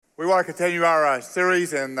We want to continue our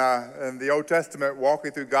series in the Old Testament,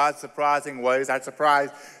 walking through God's surprising ways, our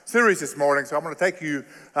surprise series this morning. So I'm going to take you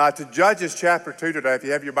to Judges chapter 2 today. If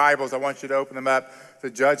you have your Bibles, I want you to open them up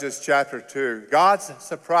to Judges chapter 2. God's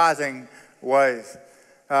surprising ways.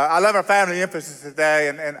 I love our family emphasis today,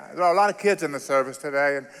 and there are a lot of kids in the service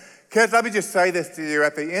today. And kids, let me just say this to you.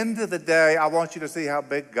 At the end of the day, I want you to see how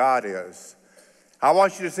big God is. I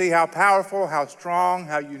want you to see how powerful, how strong,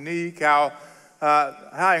 how unique, how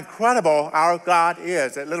incredible our God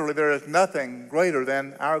is. That literally there is nothing greater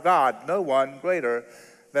than our God. No one greater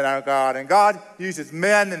than our God. And God uses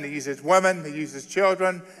men and He uses women. He uses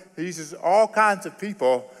children. He uses all kinds of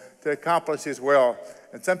people to accomplish His will,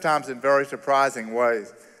 and sometimes in very surprising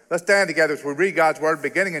ways. Let's stand together as we read God's Word,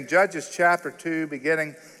 beginning in Judges chapter 2,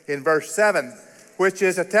 beginning in verse 7, which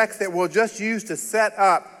is a text that we'll just use to set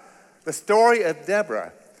up the story of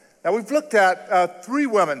Deborah. Now, we've looked at 3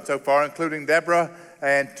 women so far, including Deborah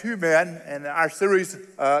and 2 men, and our series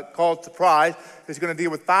called Surprise is going to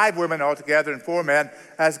deal with 5 women altogether and 4 men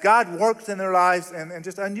as God works in their lives in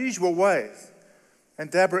just unusual ways.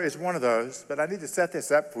 And Deborah is one of those, but I need to set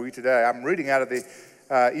this up for you today. I'm reading out of the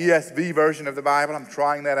ESV version of the Bible. I'm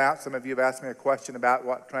trying that out. Some of you have asked me a question about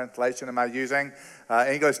what translation am I using.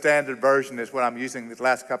 English Standard Version is what I'm using these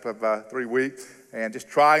last couple of 3 weeks. And just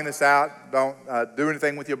trying this out. Don't do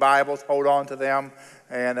anything with your Bibles. Hold on to them.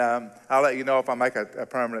 And I'll let you know if I make a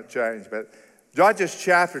permanent change. But Judges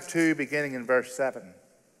chapter 2, beginning in verse 7.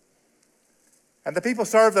 And the people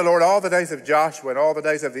served the Lord all the days of Joshua and all the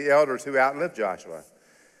days of the elders who outlived Joshua,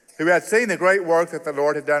 who had seen the great work that the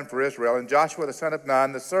Lord had done for Israel. And Joshua the son of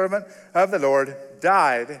Nun, the servant of the Lord,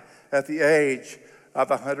 died at the age of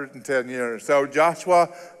 110 years. So Joshua,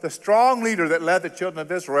 the strong leader that led the children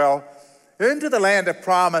of Israel into the land of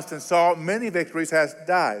promise and saw many victories, has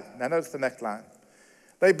died. Now notice the next line.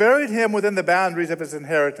 They buried him within the boundaries of his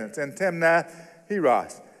inheritance in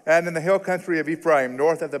Timnath-Heres and in the hill country of Ephraim,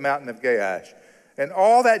 north of the mountain of Gaash. And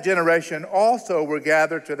all that generation also were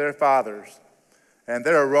gathered to their fathers. And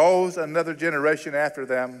there arose another generation after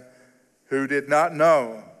them who did not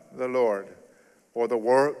know the Lord or the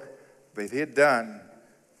work that He had done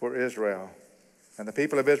for Israel. And the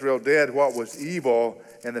people of Israel did what was evil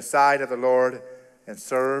in the sight of the Lord and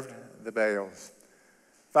served the Baals.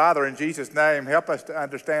 Father, in Jesus' name, help us to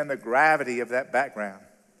understand the gravity of that background.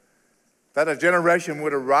 That a generation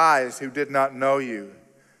would arise who did not know You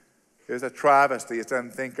is a travesty. It's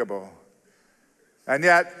unthinkable. And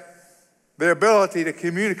yet, the ability to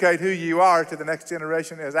communicate who You are to the next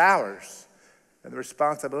generation is ours, and the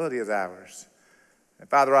responsibility is ours. And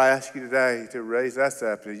Father, I ask You today to raise us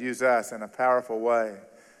up, to use us in a powerful way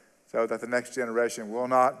so that the next generation will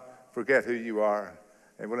not forget who You are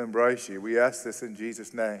and will embrace You. We ask this in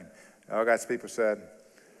Jesus' name. All God's people said,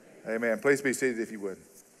 amen. Please be seated if you would.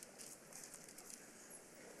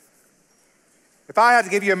 If I had to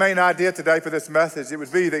give you a main idea today for this message, it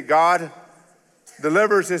would be that God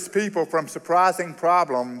delivers His people from surprising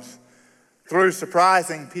problems through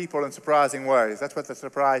surprising people in surprising ways. That's what the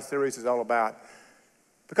Surprise series is all about.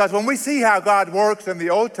 Because when we see how God works in the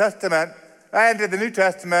Old Testament and in the New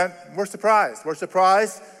Testament, we're surprised. We're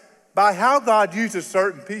surprised by how God uses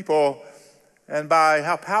certain people and by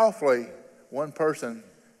how powerfully one person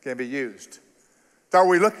can be used. So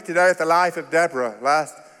we look today at the life of Deborah.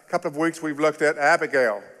 Last couple of weeks we've looked at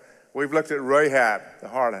Abigail. We've looked at Rahab, the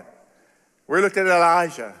harlot. We looked at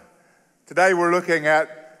Elijah. Today we're looking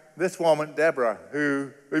at this woman, Deborah,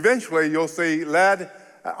 who eventually you'll see led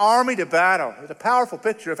an army to battle. It's a powerful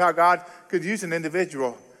picture of how God could use an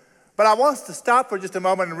individual. But I want us to stop for just a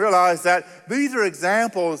moment and realize that these are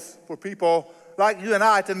examples for people like you and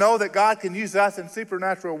I to know that God can use us in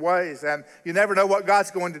supernatural ways. And you never know what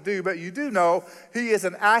God's going to do, but you do know He is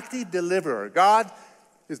an active deliverer. God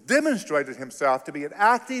has demonstrated Himself to be an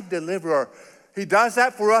active deliverer. He does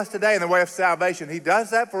that for us today in the way of salvation. He does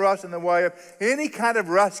that for us in the way of any kind of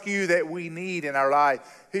rescue that we need in our life.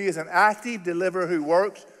 He is an active deliverer who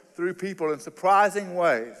works through people in surprising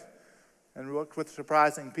ways and works with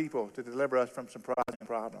surprising people to deliver us from surprising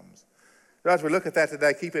problems. So as we look at that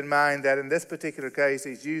today, keep in mind that in this particular case,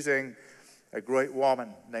 He's using a great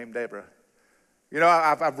woman named Deborah. You know,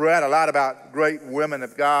 I've read a lot about great women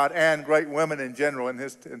of God and great women in general in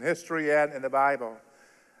history and in the Bible.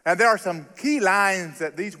 And there are some key lines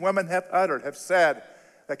that these women have uttered, have said,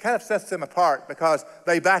 that kind of sets them apart because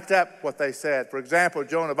they backed up what they said. For example,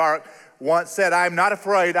 Joan of Arc once said, "I'm not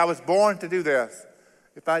afraid. I was born to do this.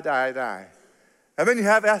 If I die, I die." And then you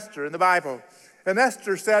have Esther in the Bible. And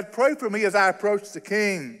Esther said, "Pray for me as I approach the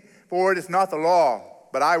king, for it is not the law,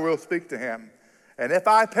 but I will speak to him. And if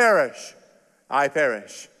I perish, I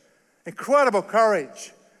perish." Incredible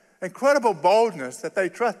courage. incredible boldness that they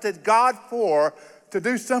trusted God for to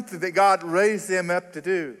do something that God raised them up to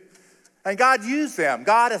do. And God used them.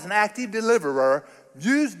 God, as an active deliverer,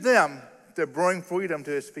 used them to bring freedom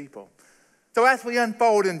to his people. So as we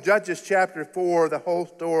unfold in Judges chapter 4, the whole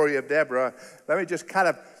story of Deborah, let me just kind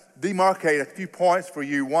of demarcate a few points for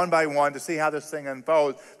you one by one to see how this thing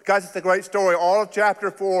unfolds. Because it's a great story. All of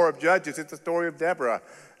chapter 4 of Judges, it's the story of Deborah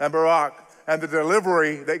and Barak and the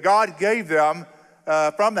delivery that God gave them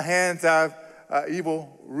from the hands of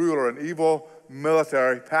evil ruler and evil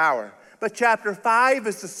military power. But chapter 5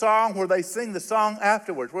 is the song where they sing the song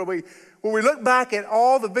afterwards, where we look back at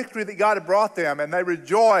all the victory that God had brought them, and they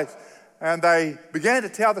rejoice, and they began to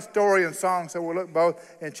tell the story in song. So we'll look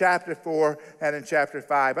both in chapter 4 and in chapter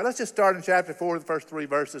 5. But let's just start in chapter 4, the first 3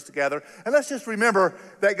 verses together. And let's just remember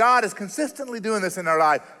that God is consistently doing this in our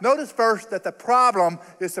life. Notice first that the problem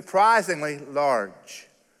is surprisingly large.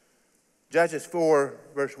 Judges 4,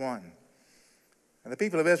 verse 1. And the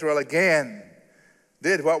people of Israel again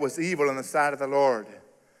did what was evil in the sight of the Lord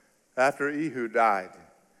after Ehud died.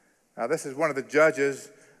 Now this is one of the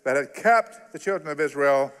judges that had kept the children of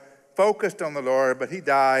Israel focused on the Lord, but he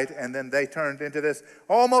died, and then they turned into this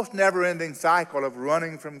almost never-ending cycle of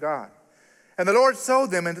running from God. And the Lord sold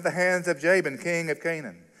them into the hands of Jabin, king of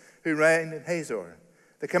Canaan, who reigned in Hazor.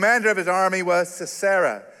 The commander of his army was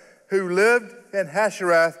Sisera, who lived in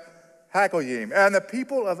Hasherath Hagoyim. And the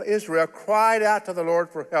people of Israel cried out to the Lord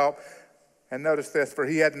for help. And notice this, for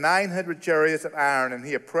he had 900 chariots of iron, and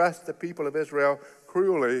he oppressed the people of Israel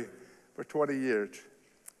cruelly for 20 years.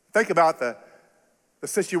 Think about the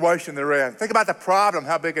situation they're in. Think about the problem,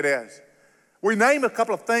 how big it is. We name a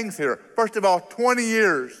couple of things here. First of all, 20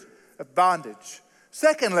 years of bondage.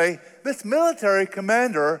 Secondly, this military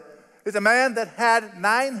commander is a man that had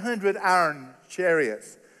 900 iron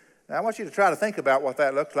chariots. Now, I want you to try to think about what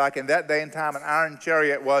that looked like. In that day and time, an iron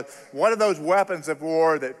chariot was one of those weapons of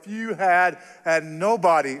war that few had, and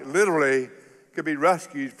nobody literally could be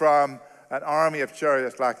rescued from an army of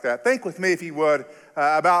chariots like that. Think with me, if you would,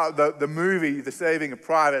 about the movie, The Saving of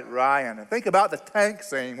Private Ryan. And think about the tank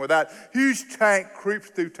scene where that huge tank creeps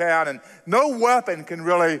through town and no weapon can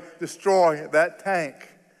really destroy that tank.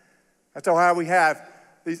 That's how we have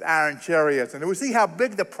these iron chariots. And we see how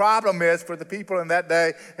big the problem is for the people in that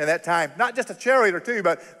day and that time. Not just a chariot or two,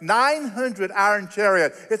 but 900 iron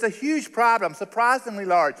chariots. It's a huge problem, surprisingly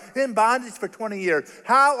large, in bondage for 20 years.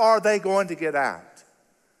 How are they going to get out?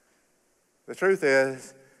 The truth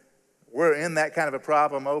is, we're in that kind of a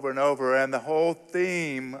problem over and over, and the whole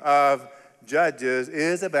theme of Judges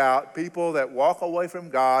is about people that walk away from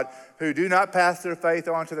God, who do not pass their faith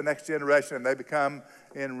on to the next generation, and they become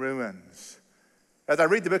in ruins. As I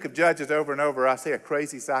read the book of Judges over and over, I see a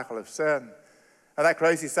crazy cycle of sin. And that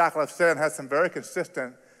crazy cycle of sin has some very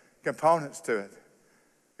consistent components to it.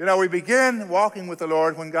 You know, we begin walking with the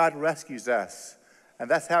Lord when God rescues us. And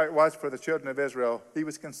that's how it was for the children of Israel. He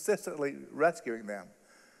was consistently rescuing them.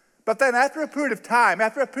 But then after a period of time,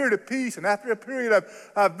 after a period of peace, and after a period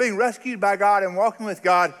of being rescued by God and walking with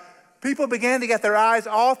God, people began to get their eyes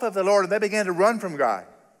off of the Lord, and they began to run from God.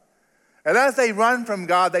 And as they run from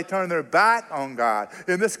God, they turn their back on God.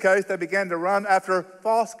 In this case, they began to run after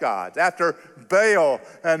false gods, after Baal,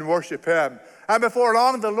 and worship him. And before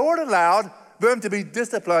long, the Lord allowed them to be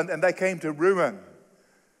disciplined, and they came to ruin.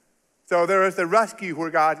 So there is the rescue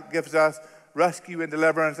where God gives us rescue and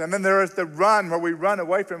deliverance. And then there is the run where we run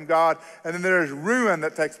away from God. And then there is ruin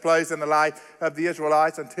that takes place in the life of the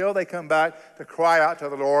Israelites until they come back to cry out to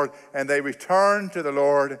the Lord, and they return to the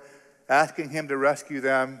Lord, asking him to rescue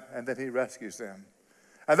them, and then he rescues them.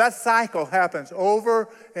 And that cycle happens over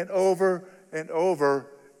and over and over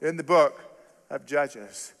in the book of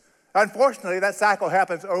Judges. Unfortunately, that cycle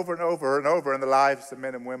happens over and over and over in the lives of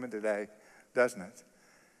men and women today, doesn't it?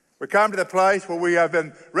 We come to the place where we have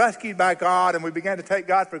been rescued by God, and we begin to take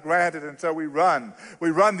God for granted, and so we run.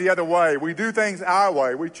 We run the other way. We do things our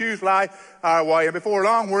way. We choose life our way, and before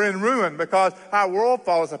long we're in ruin because our world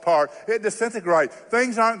falls apart. It disintegrates.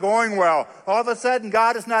 Things aren't going well. All of a sudden,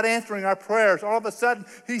 God is not answering our prayers. All of a sudden,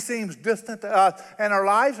 he seems distant to us, and our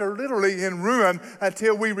lives are literally in ruin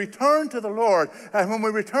until we return to the Lord. And when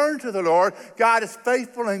we return to the Lord, God is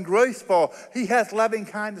faithful and graceful. He has loving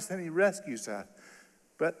kindness, and he rescues us.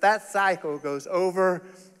 But that cycle goes over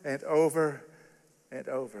and over and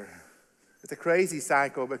over. It's a crazy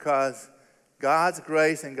cycle because God's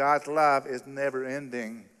grace and God's love is never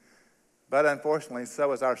ending. But unfortunately,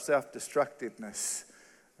 so is our self-destructiveness.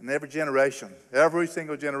 And every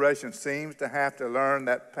single generation seems to have to learn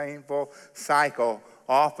that painful cycle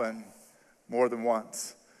often more than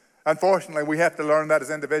once. Unfortunately, we have to learn that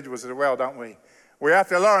as individuals as well, don't we? We have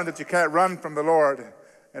to learn that you can't run from the Lord.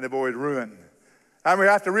 and avoid ruin. And we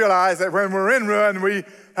have to realize that when we're in ruin, we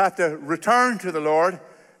have to return to the Lord.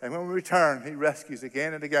 And when we return, he rescues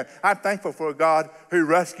again and again. I'm thankful for a God who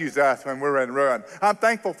rescues us when we're in ruin. I'm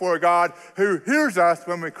thankful for a God who hears us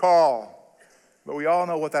when we call. But we all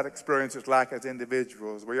know what that experience is like as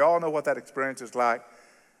individuals. We all know what that experience is like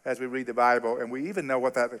as we read the Bible. And we even know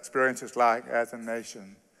what that experience is like as a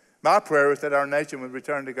nation. My prayer is that our nation would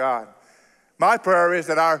return to God. My prayer is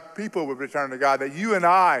that our people would return to God, that you and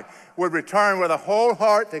I would return with a whole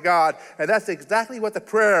heart to God. And that's exactly what the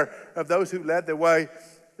prayer of those who led the way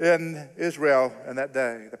in Israel in that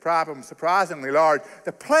day. The problem, surprisingly large.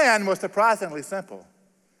 The plan was surprisingly simple.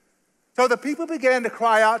 So the people began to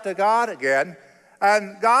cry out to God again,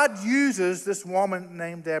 and God uses this woman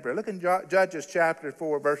named Deborah. Look in Judges chapter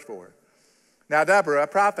 4, verse 4. Now Deborah, a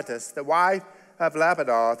prophetess, the wife of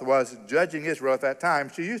Lapidoth, was judging Israel at that time.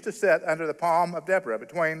 She used to sit under the palm of Deborah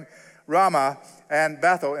between Ramah and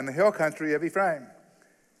Bethel in the hill country of Ephraim.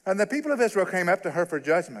 And the people of Israel came up to her for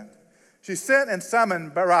judgment. She sent and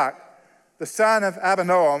summoned Barak, the son of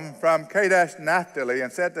Abinoam, from Kadesh Naphtali,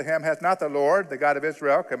 and said to him, has not the Lord, the God of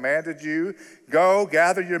Israel, commanded you, go,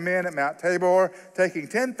 gather your men at Mount Tabor, taking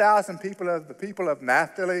 10,000 people of the people of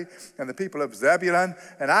Naphtali and the people of Zebulun,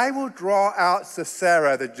 and I will draw out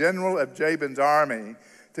Sisera, the general of Jabin's army,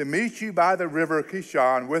 to meet you by the river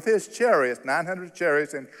Kishon with his chariots, 900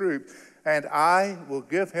 chariots and troops, and I will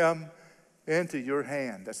give him into your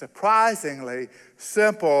hand. A surprisingly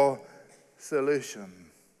simple solution.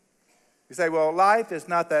 You say, well, life is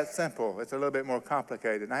not that simple. It's a little bit more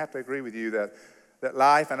complicated. And I have to agree with you that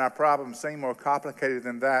life and our problems seem more complicated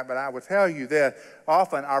than that. But I will tell you that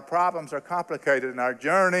often our problems are complicated and our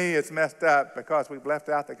journey is messed up because we've left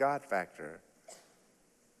out the God factor.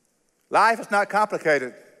 Life is not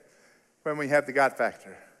complicated when we have the God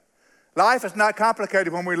factor. Life is not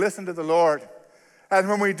complicated when we listen to the Lord and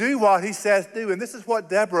when we do what he says do. And this is what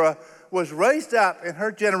Deborah was raised up in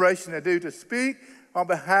her generation to do, to speak on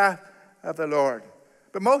behalf of the Lord.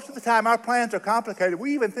 But most of the time our plans are complicated.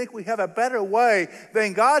 We even think we have a better way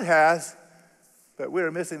than God has, but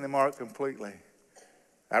we're missing the mark completely.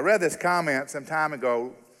 I read this comment some time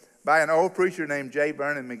ago by an old preacher named J.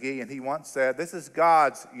 Vernon McGee, and he once said, this is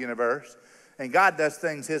God's universe, and God does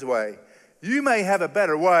things his way. You may have a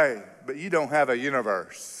better way, but you don't have a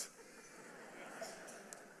universe.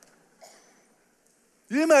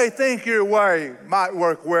 You may think your way might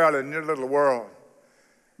work well in your little world,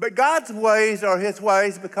 but God's ways are his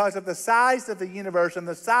ways because of the size of the universe and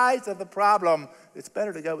the size of the problem. It's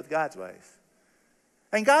better to go with God's ways.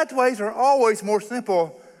 And God's ways are always more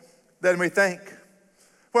simple than we think.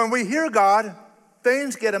 When we hear God,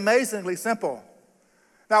 things get amazingly simple.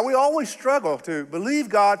 Now, we always struggle to believe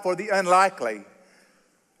God for the unlikely,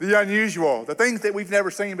 the unusual, the things that we've never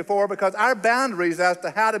seen before, because our boundaries as to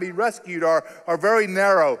how to be rescued are very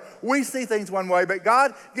narrow. We see things one way, but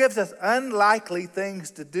God gives us unlikely things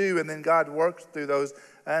to do, and then God works through those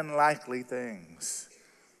unlikely things.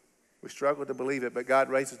 We struggle to believe it, but God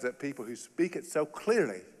raises up people who speak it so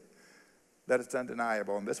clearly that it's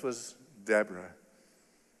undeniable, and this was Deborah.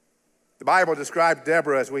 The Bible described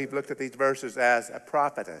Deborah, as we've looked at these verses, as a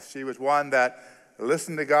prophetess. She was one that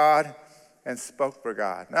listened to God and spoke for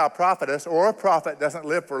God. Now, a prophetess or a prophet doesn't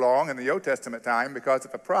live for long in the Old Testament time, because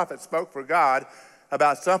if a prophet spoke for God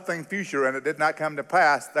about something future and it did not come to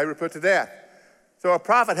pass, they were put to death. So a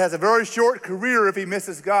prophet has a very short career if he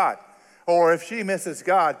misses God or if she misses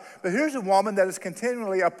God. But here's a woman that is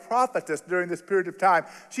continually a prophetess during this period of time.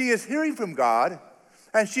 She is hearing from God,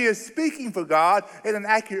 and she is speaking for God in an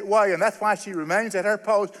accurate way. And that's why she remains at her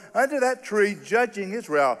post under that tree judging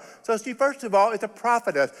Israel. So she, first of all, is a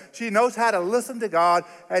prophetess. She knows how to listen to God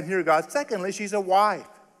and hear God. Secondly, she's a wife.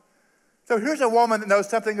 So here's a woman that knows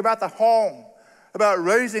something about the home, about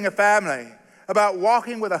raising a family, about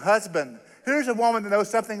walking with a husband. Here's a woman that knows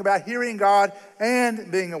something about hearing God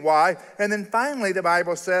and being a wife. And then finally, the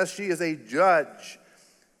Bible says she is a judge.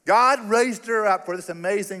 God raised her up for this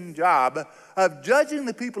amazing job of judging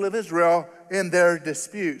the people of Israel in their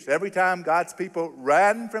disputes. Every time God's people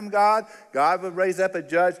ran from God, God would raise up a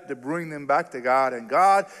judge to bring them back to God. And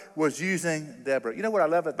God was using Deborah. You know what I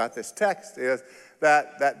love about this text is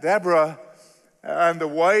that Deborah, and the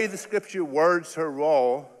way the scripture words her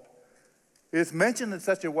role, is mentioned in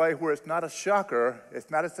such a way where it's not a shocker, it's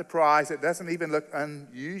not a surprise, it doesn't even look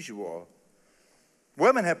unusual.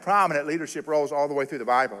 Women have prominent leadership roles all the way through the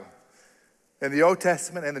Bible, in the Old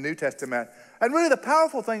Testament and the New Testament. And really the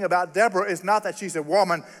powerful thing about Deborah is not that she's a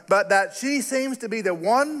woman, but that she seems to be the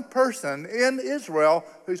one person in Israel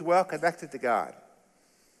who's well connected to God.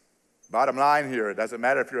 Bottom line here, it doesn't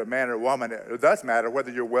matter if you're a man or a woman. It does matter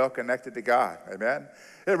whether you're well connected to God. Amen?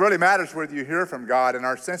 It really matters whether you hear from God and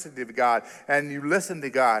are sensitive to God and you listen to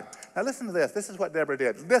God. Now listen to this. This is what Deborah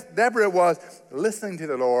did. Deborah was listening to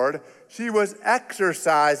the Lord. She was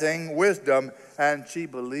exercising wisdom, and she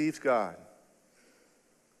believes God.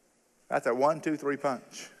 That's a 1, 2, 3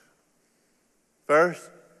 punch. First,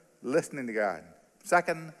 listening to God.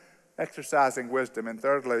 Second, exercising wisdom. And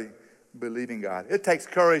thirdly, believing God. It takes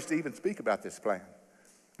courage to even speak about this plan.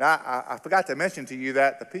 Now, I forgot to mention to you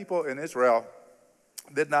that the people in Israel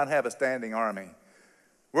did not have a standing army.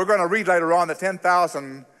 We're going to read later on that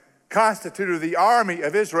 10,000 constituted the army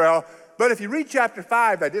of Israel. But if you read chapter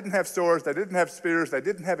 5, they didn't have swords, they didn't have spears, they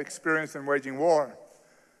didn't have experience in waging war.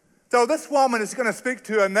 So this woman is going to speak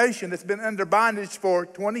to a nation that's been under bondage for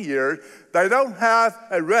 20 years. They don't have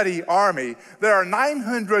a ready army. There are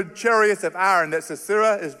 900 chariots of iron that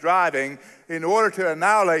Sisera is driving in order to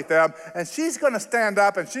annihilate them. And she's going to stand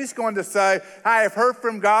up and she's going to say, I have heard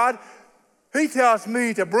from God. He tells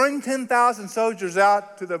me to bring 10,000 soldiers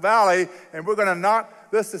out to the valley, and we're going to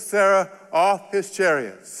knock this Sisera off his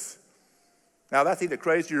chariots. Now that's either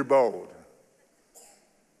crazy or bold.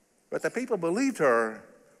 But the people believed her.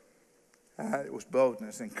 It was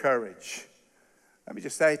boldness and courage. Let me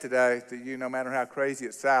just say today to you, no matter how crazy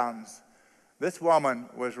it sounds, this woman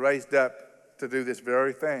was raised up to do this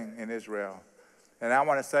very thing in Israel. And I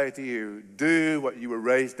want to say to you, do what you were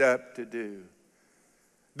raised up to do.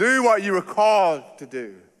 Do what you were called to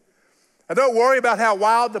do. And don't worry about how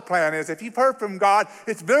wild the plan is. If you've heard from God,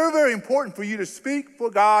 it's very, very important for you to speak for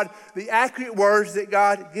God the accurate words that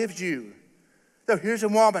God gives you. So here's a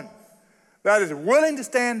woman that is willing to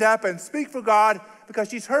stand up and speak for God because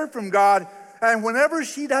she's heard from God. And whenever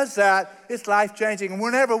she does that, it's life-changing. And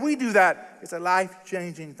whenever we do that, it's a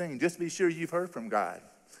life-changing thing. Just be sure you've heard from God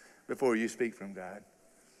before you speak from God.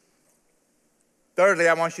 Thirdly,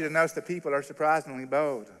 I want you to notice the people are surprisingly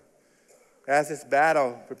bold. As this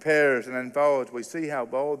battle prepares and unfolds, we see how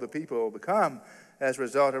bold the people will become as a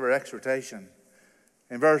result of her exhortation.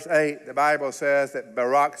 In verse 8, the Bible says that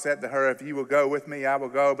Barak said to her, if you will go with me, I will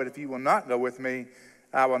go. But if you will not go with me,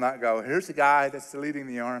 I will not go. Here's the guy that's leading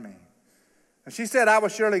the army. And she said, I will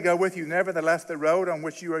surely go with you. Nevertheless, the road on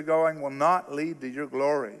which you are going will not lead to your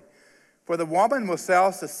glory. For the woman will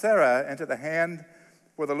sell Sisera into the hand,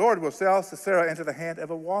 for the Lord will sell Sisera into the hand of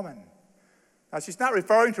a woman. Now, she's not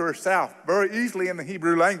referring to herself. Very easily in the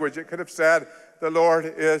Hebrew language, it could have said, the Lord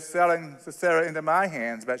is selling Sisera into my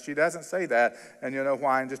hands, but she doesn't say that, and you'll know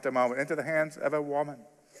why in just a moment. Into the hands of a woman.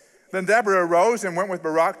 Then Deborah arose and went with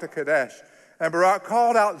Barak to Kadesh. And Barak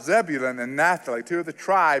called out Zebulun and Naphtali, 2 of the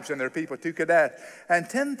tribes and their people, to Kadesh. And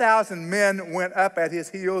 10,000 men went up at his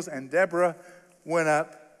heels, and Deborah went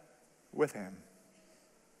up with him.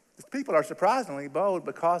 The people are surprisingly bold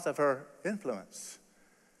because of her influence.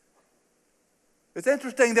 It's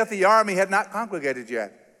interesting that the army had not congregated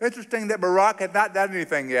yet. Interesting that Barak had not done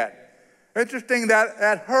anything yet. Interesting that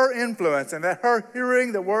at her influence and at her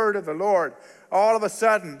hearing the word of the Lord, all of a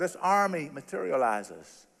sudden this army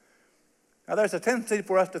materializes. Now there's a tendency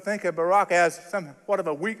for us to think of Barak as somewhat of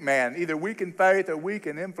a weak man, either weak in faith or weak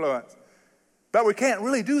in influence. But we can't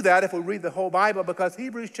really do that if we read the whole Bible, because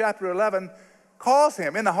Hebrews chapter 11 calls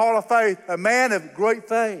him in the hall of faith a man of great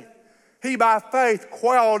faith. He by faith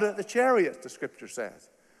quelled the chariots, the scripture says.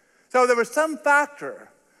 So there was some factor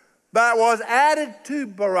that was added to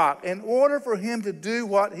Barak in order for him to do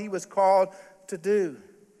what he was called to do.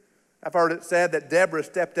 I've heard it said that Deborah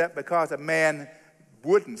stepped up because a man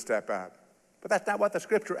wouldn't step up. But that's not what the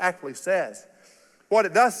scripture actually says. What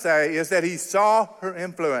it does say is that he saw her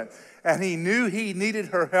influence and he knew he needed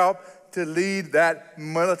her help to lead that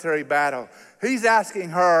military battle. He's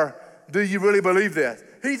asking her, do you really believe this?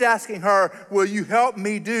 He's asking her, will you help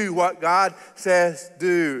me do what God says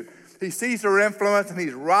do? He sees her influence and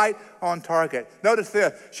he's right on target. Notice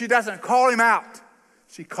this, she doesn't call him out,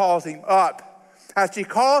 she calls him up. As she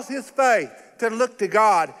calls his faith to look to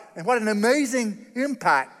God, and what an amazing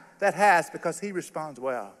impact that has, because he responds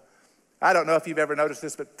well. I don't know if you've ever noticed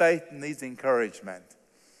this, but faith needs encouragement.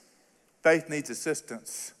 Faith needs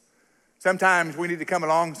assistance. Sometimes we need to come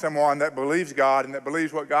along someone that believes God and that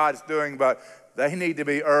believes what God is doing, but they need to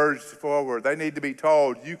be urged forward. They need to be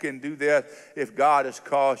told, you can do this if God has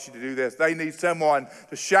called you to do this. They need someone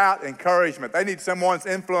to shout encouragement. They need someone's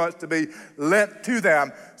influence to be lent to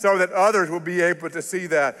them so that others will be able to see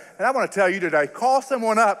that. And I want to tell you today, call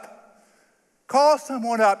someone up. Call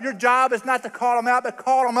someone up. Your job is not to call them out, but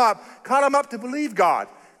call them up. Call them up to believe God.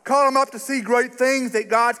 Call them up to see great things that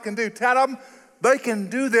God can do. Tell them they can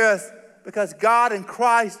do this because God and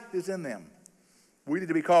Christ is in them. We need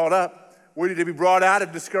to be called up. We need to be brought out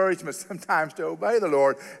of discouragement sometimes to obey the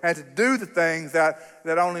Lord and to do the things that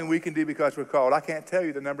only we can do because we're called. I can't tell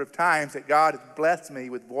you the number of times that God has blessed me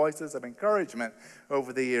with voices of encouragement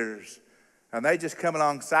over the years. And they just come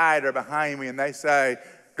alongside or behind me and they say,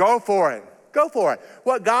 go for it. Go for it.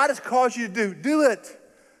 What God has called you to do it.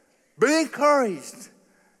 Be encouraged.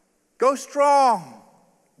 Go strong.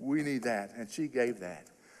 We need that. And she gave that.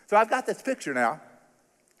 So I've got this picture now.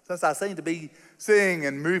 Since I seem to be seeing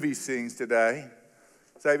in movie scenes today,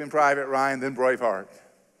 Saving Private Ryan, then Braveheart.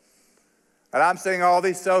 And I'm seeing all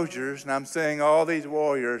these soldiers, and I'm seeing all these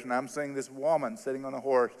warriors, and I'm seeing this woman sitting on a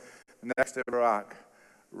horse next to Barack,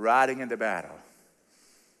 riding into battle.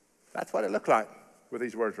 That's what it looked like with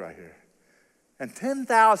these words right here. And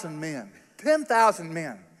 10,000 men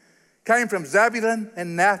came from Zebulun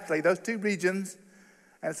and Naphtali, those two regions,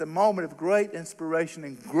 and it's a moment of great inspiration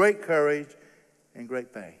and great courage and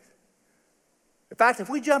great faith. In fact, if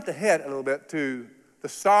we jumped ahead a little bit to the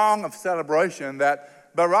song of celebration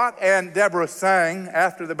that Barak and Deborah sang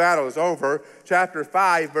after the battle was over, chapter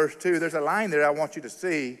 5, verse 2, there's a line there I want you to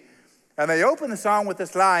see. And they open the song with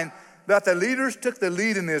this line, that the leaders took the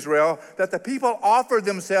lead in Israel, that the people offered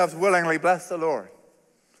themselves willingly. Bless the Lord.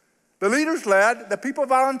 The leaders led, the people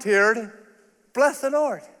volunteered. Bless the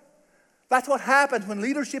Lord. That's what happens when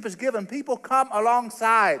leadership is given. People come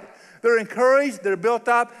alongside. They're encouraged, they're built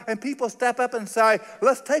up, and people step up and say,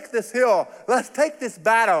 let's take this hill, let's take this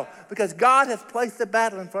battle, because God has placed the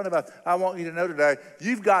battle in front of us. I want you to know today,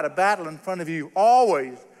 you've got a battle in front of you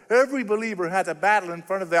always. Every believer has a battle in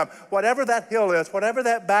front of them. Whatever that hill is, whatever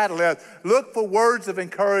that battle is, look for words of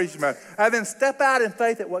encouragement, and then step out in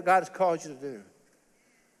faith at what God has called you to do.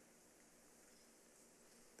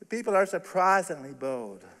 The people are surprisingly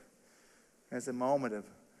bold. It's a moment of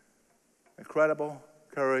incredible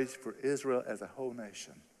courage for Israel as a whole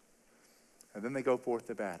nation. And then they go forth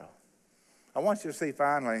to battle. I want you to see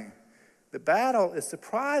finally, the battle is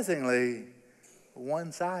surprisingly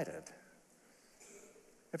one-sided.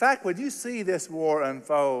 In fact, when you see this war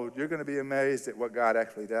unfold, you're going to be amazed at what God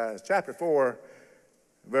actually does. Chapter 4,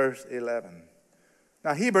 verse 11.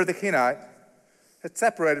 Now Heber the Kenite had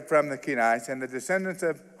separated from the Kenites, and the descendants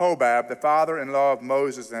of Hobab, the father-in-law of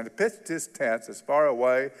Moses, and had pitched his tents as far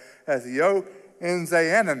away as the oak in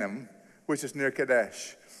Zaanannim, which is near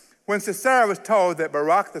Kadesh. When Sisera was told that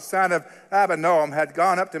Barak the son of Abinoam had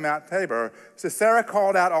gone up to Mount Tabor, Sisera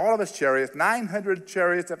called out all of his chariots, 900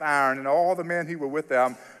 chariots of iron, and all the men who were with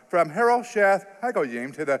them, from Harosheth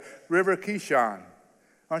Hagoyim to the river Kishon.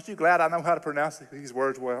 Aren't you glad I know how to pronounce these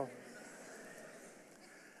words well?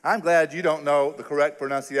 I'm glad you don't know the correct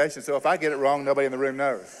pronunciation, so if I get it wrong, nobody in the room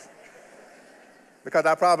knows. Because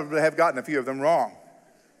I probably have gotten a few of them wrong.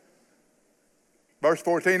 Verse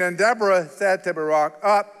 14, and Deborah said to Barak,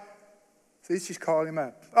 up. See, she's calling him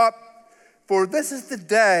up. Up, for this is the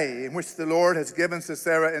day in which the Lord has given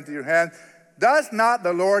Sisera into your hand. Does not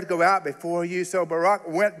the Lord go out before you? So Barak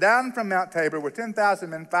went down from Mount Tabor with 10,000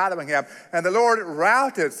 men following him. And the Lord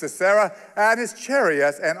routed Sisera and his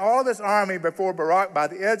chariots and all of his army before Barak by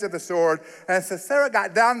the edge of the sword. And Sisera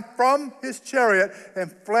got down from his chariot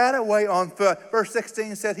and fled away on foot. Verse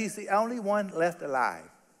 16 said he's the only one left alive.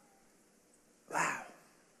 Wow.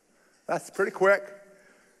 That's pretty quick,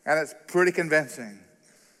 and it's pretty convincing.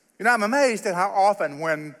 You know, I'm amazed at how often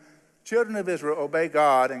when children of Israel obey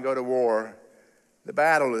God and go to war, the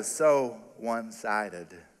battle is so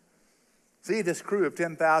one-sided. See this crew of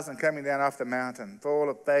 10,000 coming down off the mountain, full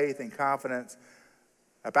of faith and confidence.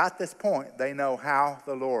 About this point, they know how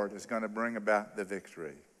the Lord is going to bring about the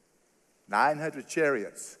victory. 900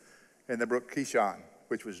 chariots in the brook Kishon,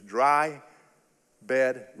 which was dry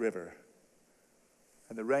bed river.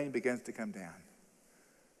 And the rain begins to come down.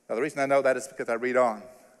 Now, the reason I know that is because I read on.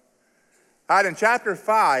 All right, in chapter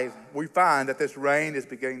 5, we find that this rain is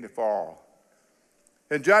beginning to fall.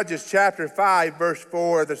 In Judges chapter 5, verse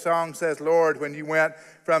 4, the song says, Lord, when you went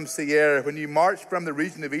from Seir, when you marched from the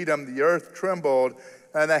region of Edom, the earth trembled,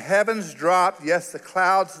 and the heavens dropped, yes, the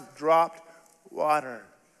clouds dropped water.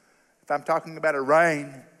 If I'm talking about a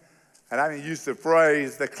rain, and I use the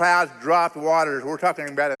phrase, the clouds dropped water, we're talking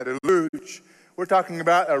about a deluge. We're talking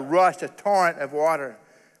about a rush, a torrent of water.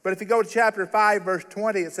 But if you go to chapter 5, verse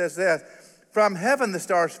 20, it says this, from heaven the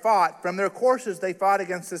stars fought, from their courses they fought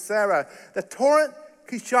against Sisera. The torrent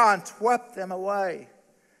Kishon swept them away.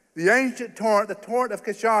 The ancient torrent, the torrent of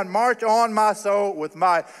Kishon, march on my soul with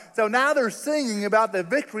might. So now they're singing about the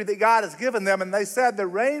victory that God has given them, and they said the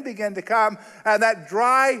rain began to come, and that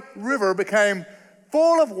dry river became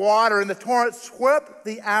full of water, and the torrent swept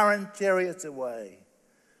the iron chariots away.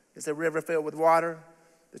 It's a river filled with water.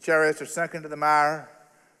 The chariots are sunk into the mire.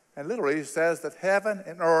 And literally it says that heaven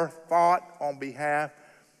and earth fought on behalf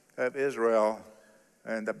of Israel,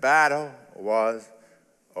 and the battle was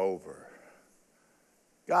over.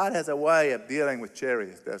 God has a way of dealing with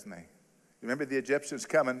chariots, doesn't he? You remember the Egyptians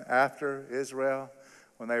coming after Israel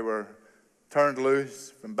when they were turned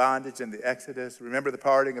loose from bondage in the Exodus? Remember the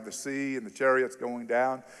parting of the sea and the chariots going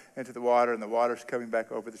down into the water and the waters coming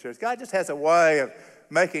back over the chariots? God just has a way of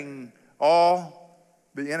making all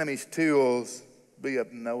the enemy's tools be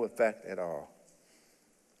of no effect at all.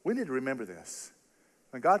 We need to remember this.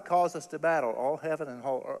 When God calls us to battle, all heaven and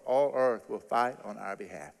all earth will fight on our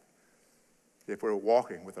behalf if we're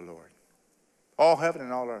walking with the Lord. All heaven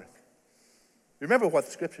and all earth. Remember what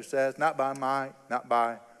the scripture says, not by might, not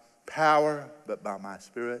by power, but by my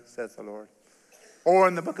spirit, says the Lord. Or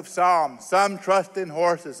in the book of Psalms, some trust in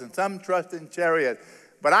horses and some trust in chariots,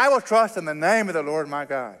 but I will trust in the name of the Lord my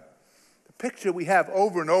God. The picture we have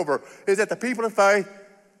over and over is that the people of faith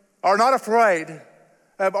are not afraid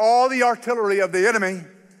of all the artillery of the enemy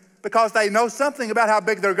because they know something about how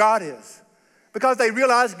big their God is. Because they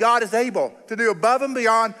realize God is able to do above and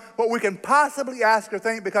beyond what we can possibly ask or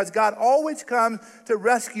think, because God always comes to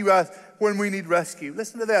rescue us when we need rescue.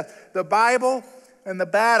 Listen to this. The Bible and the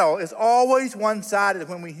battle is always one-sided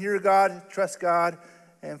when we hear God, trust God,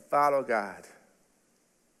 and follow God.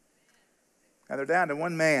 Now they're down to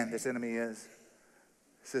one man, this enemy is,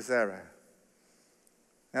 Sisera.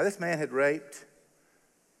 Now this man had raped,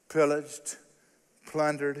 pillaged,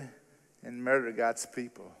 plundered, and murdered God's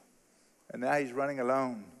people. And now he's running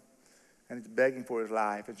alone, and he's begging for his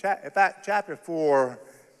life. In fact, chapter 4,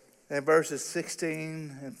 in verses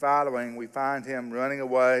 16 and following, we find him running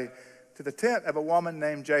away to the tent of a woman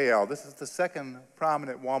named Jael. This is the second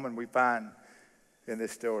prominent woman we find in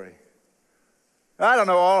this story. Now, I don't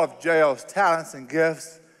know all of Jael's talents and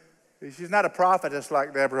gifts. She's not a prophetess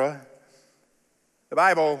like Deborah. The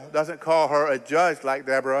Bible doesn't call her a judge like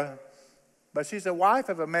Deborah, but she's a wife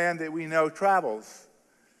of a man that we know travels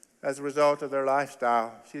as a result of their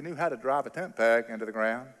lifestyle. She knew how to drive a tent peg into the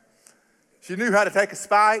ground. She knew how to take a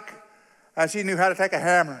spike, and she knew how to take a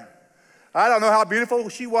hammer. I don't know how beautiful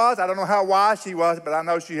she was. I don't know how wise she was, but I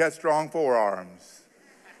know she had strong forearms.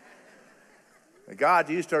 And God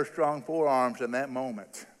used her strong forearms in that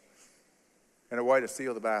moment in a way to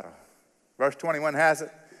seal the battle. Verse 21 has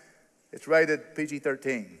it. It's rated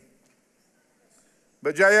PG-13.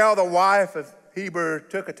 But Jael, the wife of Heber,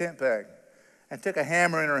 took a tent peg and took a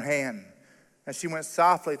hammer in her hand. And she went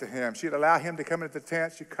softly to him. She'd allow him to come into the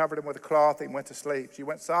tent. She covered him with a cloth. He went to sleep. She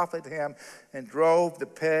went softly to him and drove the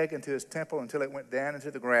peg into his temple until it went down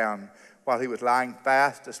into the ground while he was lying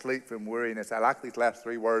fast asleep from weariness. I like these last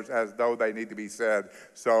three words as though they need to be said.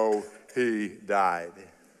 So he died.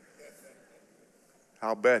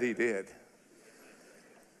 I'll bet he did.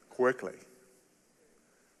 Quickly.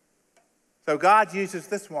 So God uses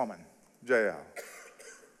this woman, Jael,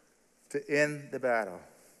 to end the battle.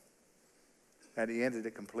 And he ended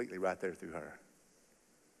it completely right there through her.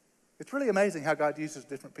 It's really amazing how God uses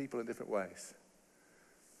different people in different ways.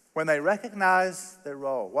 When they recognize their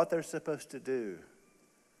role, what they're supposed to do,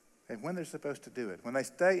 and when they're supposed to do it, when they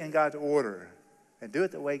stay in God's order and do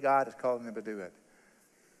it the way God is calling them to do it,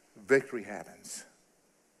 victory happens.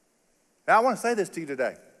 Now, I want to say this to you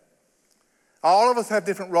today. All of us have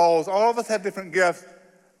different roles. All of us have different gifts,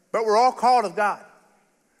 but we're all called of God.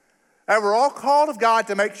 And we're all called of God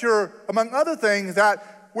to make sure, among other things,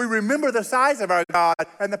 that we remember the size of our God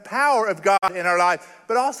and the power of God in our life,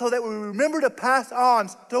 but also that we remember to pass on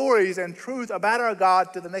stories and truth about our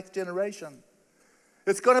God to the next generation.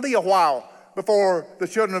 It's going to be a while before the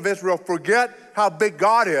children of Israel forget how big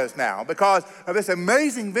God is now because of this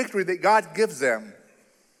amazing victory that God gives them.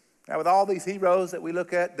 Now, with all these heroes that we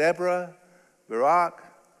look at, Deborah, Barak,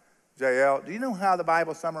 Jael, do you know how the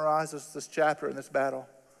Bible summarizes this chapter in this battle?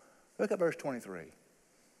 Look at verse 23.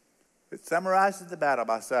 It summarizes the battle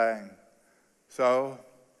by saying, so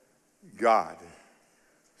God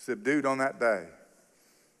subdued on that day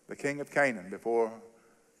the king of Canaan before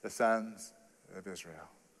the sons of Israel.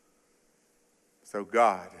 So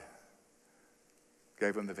God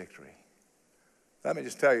gave them the victory. Let me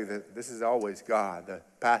just tell you that this is always God. The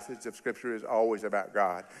passage of Scripture is always about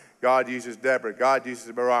God. God uses Deborah, God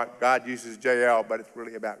uses Barak, God uses Jael, but it's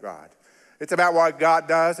really about God. It's about what God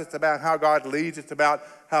does. It's about how God leads. It's about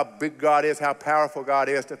how big God is, how powerful God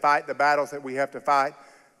is to fight the battles that we have to fight,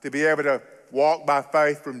 to be able to walk by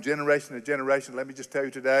faith from generation to generation. Let me just tell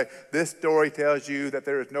you today, this story tells you that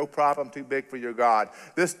there is no problem too big for your God.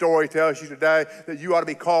 This story tells you today that you ought to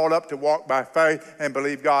be called up to walk by faith and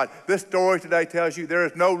believe God. This story today tells you there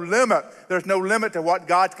is no limit. There's no limit to what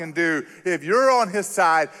God can do. If you're on his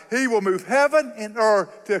side, he will move heaven and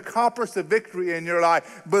earth to accomplish the victory in your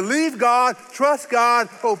life. Believe God, trust God,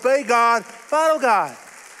 obey God, follow God.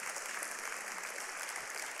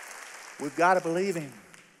 We've got to believe him.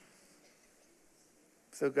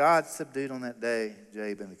 So God subdued on that day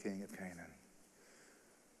Jabin, the king of Canaan.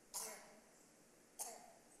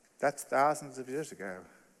 That's thousands of years ago.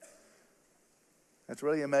 It's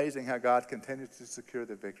really amazing how God continues to secure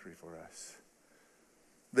the victory for us.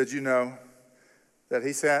 Did you know that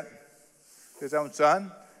he sent his own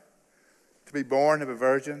son to be born of a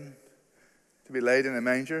virgin, to be laid in a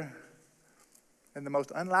manger? In the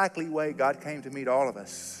most unlikely way, God came to meet all of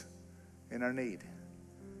us in our need.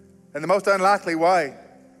 In the most unlikely way,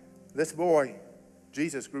 this boy,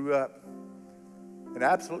 Jesus, grew up in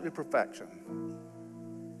absolute perfection,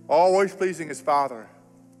 always pleasing his Father,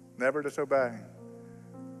 never disobeying.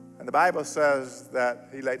 And the Bible says that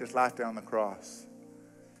he laid his life down on the cross.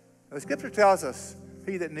 And the Scripture tells us,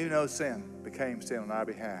 he that knew no sin became sin on our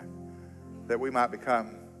behalf, that we might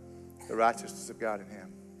become the righteousness of God in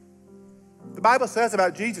him. The Bible says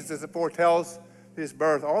about Jesus, as it foretells his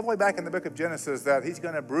birth, all the way back in the book of Genesis, that he's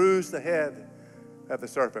going to bruise the head of the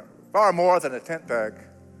serpent. Far more than a tent peg,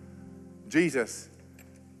 Jesus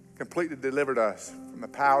completely delivered us from the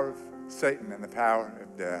power of Satan and the power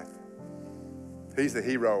of death. He's the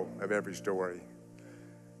hero of every story.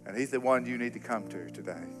 And he's the one you need to come to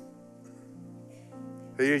today.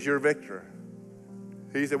 He is your victor.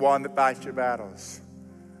 He's the one that fights your battles.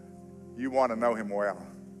 You want to know him well.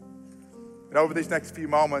 And over these next few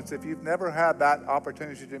moments, if you've never had that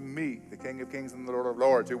opportunity to meet the King of Kings and the Lord of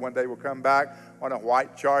Lords, who one day will come back on a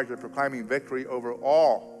white charger proclaiming victory over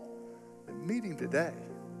all, then meet him today.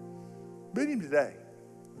 Meet him today.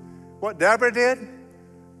 What Deborah did,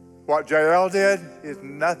 what Jael did, is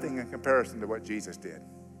nothing in comparison to what Jesus did.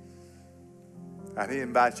 And he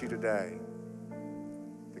invites you today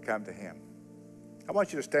to come to him. I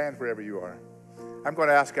want you to stand wherever you are. I'm going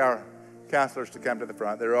to ask our counselors to come to the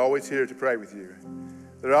front. They're always here to pray with you.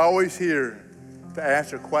 They're always here to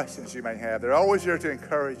answer questions you may have. They're always here to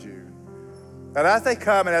encourage you. And as they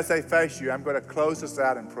come and as they face you, I'm going to close this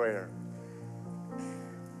out in prayer.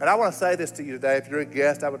 And I want to say this to you today. If you're a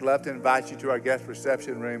guest, I would love to invite you to our guest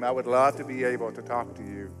reception room. I would love to be able to talk to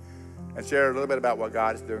you and share a little bit about what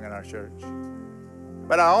God is doing in our church.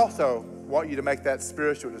 But I also want you to make that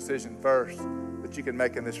spiritual decision first that you can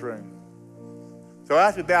make in this room. So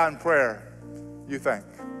as we bow in prayer, you think,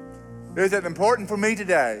 is it important for me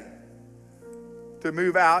today to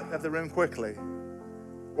move out of the room quickly?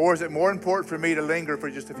 Or is it more important for me to linger for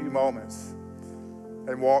just a few moments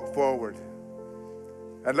and walk forward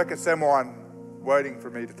and look at someone waiting for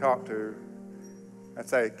me to talk to and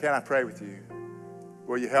say, can I pray with you?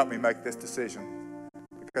 Will you help me make this decision?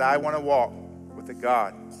 Because I want to walk with the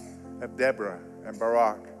God of Deborah and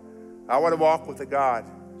Barak. I want to walk with the God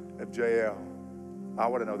of Jael. I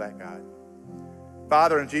want to know that God.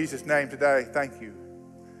 Father, in Jesus' name today, thank you.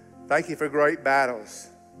 Thank you for great battles,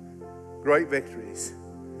 great victories.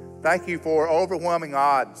 Thank you for overwhelming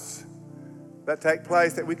odds that take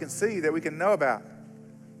place that we can see, that we can know about,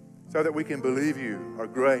 so that we can believe you are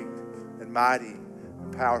great and mighty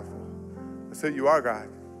and powerful. That's who you are, God.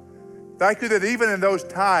 Thank you that even in those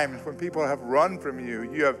times when people have run from you,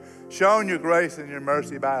 you have shown your grace and your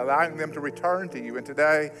mercy by allowing them to return to you. And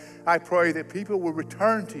today, I pray that people will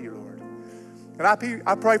return to you, Lord. And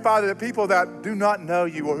I pray, Father, that people that do not know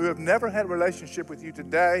you or who have never had a relationship with you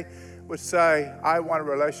today would say, I want a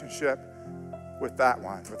relationship with that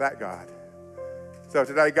one, with that God. So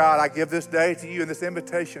today, God, I give this day to you and this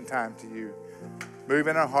invitation time to you. Move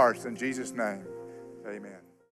in our hearts in Jesus' name. Amen.